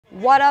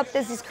What up,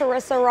 this is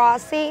Carissa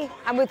Rossi.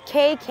 I'm with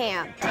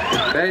K-Camp.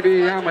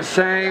 Baby, I'm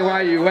ashamed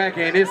why you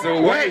acting this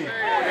away.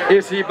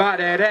 If she bout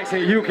that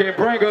action, you can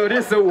bring her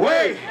this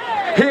away.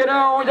 Hit her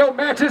on your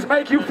mattress,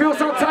 make you feel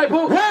some type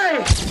of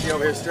way. She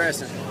over here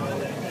stressing.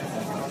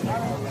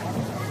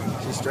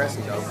 She's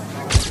stressing though.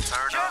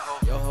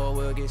 Your whole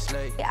will get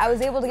slayed. I was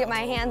able to get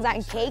my hands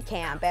on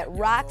K-Camp at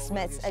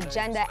Rocksmith's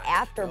Agenda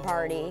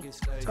Afterparty.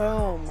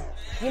 Boom.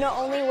 You know,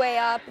 Only Way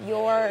Up,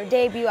 your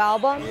debut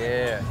album?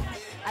 Yeah.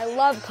 I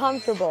love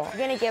Comfortable. You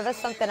gonna give us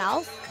something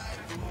else?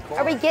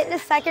 Are we getting a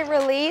second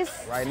release?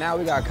 Right now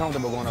we got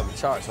Comfortable going up the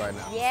charts right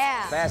now.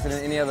 Yeah. Faster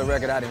than any other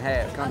record I didn't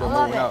have. Comfortable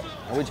I love moving it. up.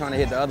 And we're trying to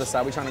hit the other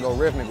side. We're trying to go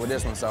rhythmic with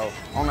this one. So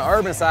on the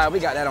urban side, we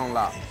got that on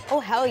lock.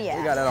 Oh, hell yeah.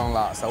 We got that on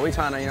lock. So we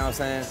trying to, you know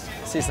what I'm saying,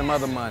 see some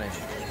other money.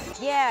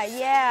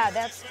 Yeah,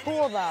 that's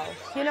cool though.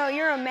 You know,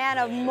 you're a man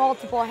of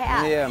multiple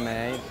hats. Yeah,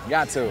 man,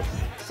 got to.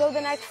 So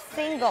the next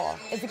single,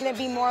 is it gonna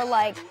be more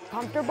like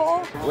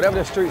Comfortable? Whatever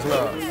the streets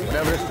love,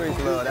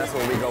 that's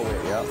what we go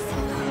with, yep.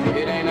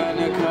 It ain't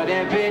nothing to cut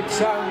that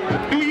bitch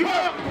out. New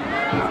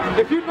York!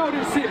 If you know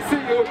this shit,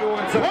 sing your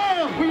one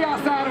time. We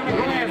outside on the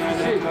glass and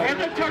shit. And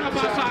then turn up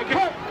outside.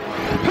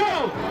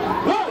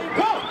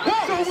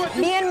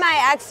 Me and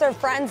my ex are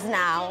friends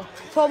now.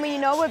 Told me, you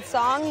know what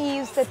song he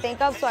used to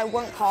think of so I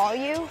wouldn't call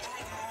you?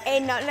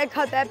 Ain't nothing to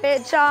cut that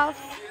bitch off.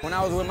 When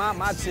I was with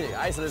my chick,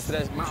 I used to listen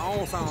to that, my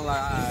own song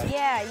like, all right.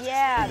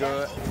 Yeah.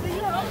 Good.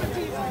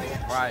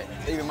 Right,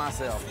 even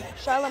myself.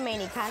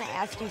 Charlamagne, he kind of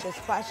asked you this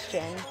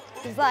question.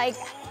 He's like,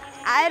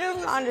 I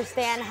don't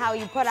understand how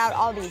you put out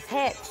all these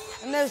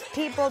hits. And there's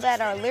people that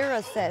are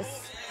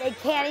lyricists. They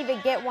can't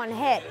even get one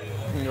hit.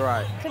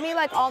 Right. To me,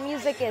 like, all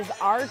music is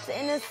art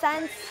in a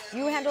sense.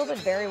 You handled it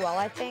very well,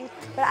 I think.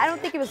 But I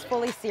don't think it was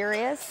fully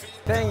serious.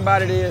 The thing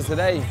about it is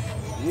today,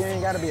 you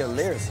ain't gotta be a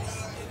lyricist.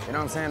 You know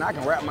what I'm saying? I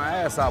can rap my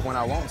ass off when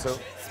I want to.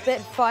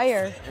 Spit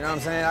fire. You know what I'm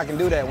saying? I can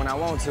do that when I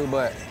want to,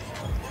 but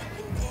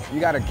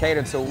you gotta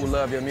cater to who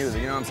love your music.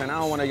 You know what I'm saying? I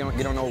don't wanna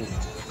get on no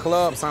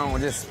club song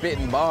with just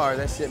spitting bars.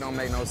 That shit don't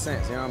make no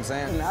sense. You know what I'm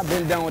saying? I've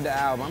been done with the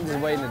album. I'm just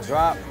waiting to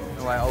drop.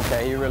 I'm like,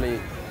 okay, he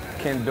really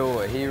can do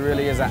it. He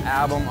really is an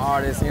album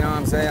artist. You know what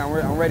I'm saying?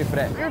 I'm ready for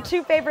that. Your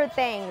two favorite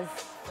things.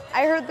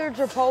 I heard they're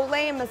Chipotle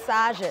and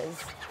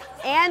massages.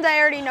 And I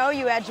already know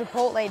you had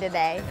Chipotle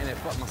today. And it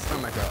fucked my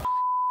stomach up.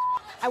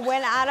 I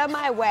went out of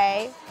my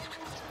way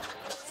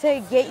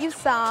to get you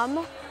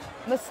some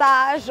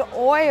massage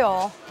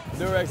oil.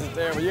 Durex is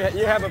terrible.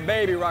 You have a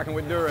baby rocking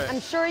with Durex. I'm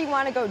sure you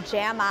want to go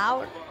jam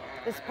out.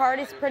 This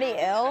party's pretty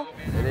ill.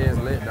 It is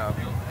lit though.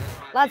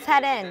 Let's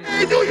head in.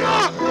 Hey, New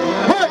York!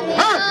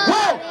 Hey!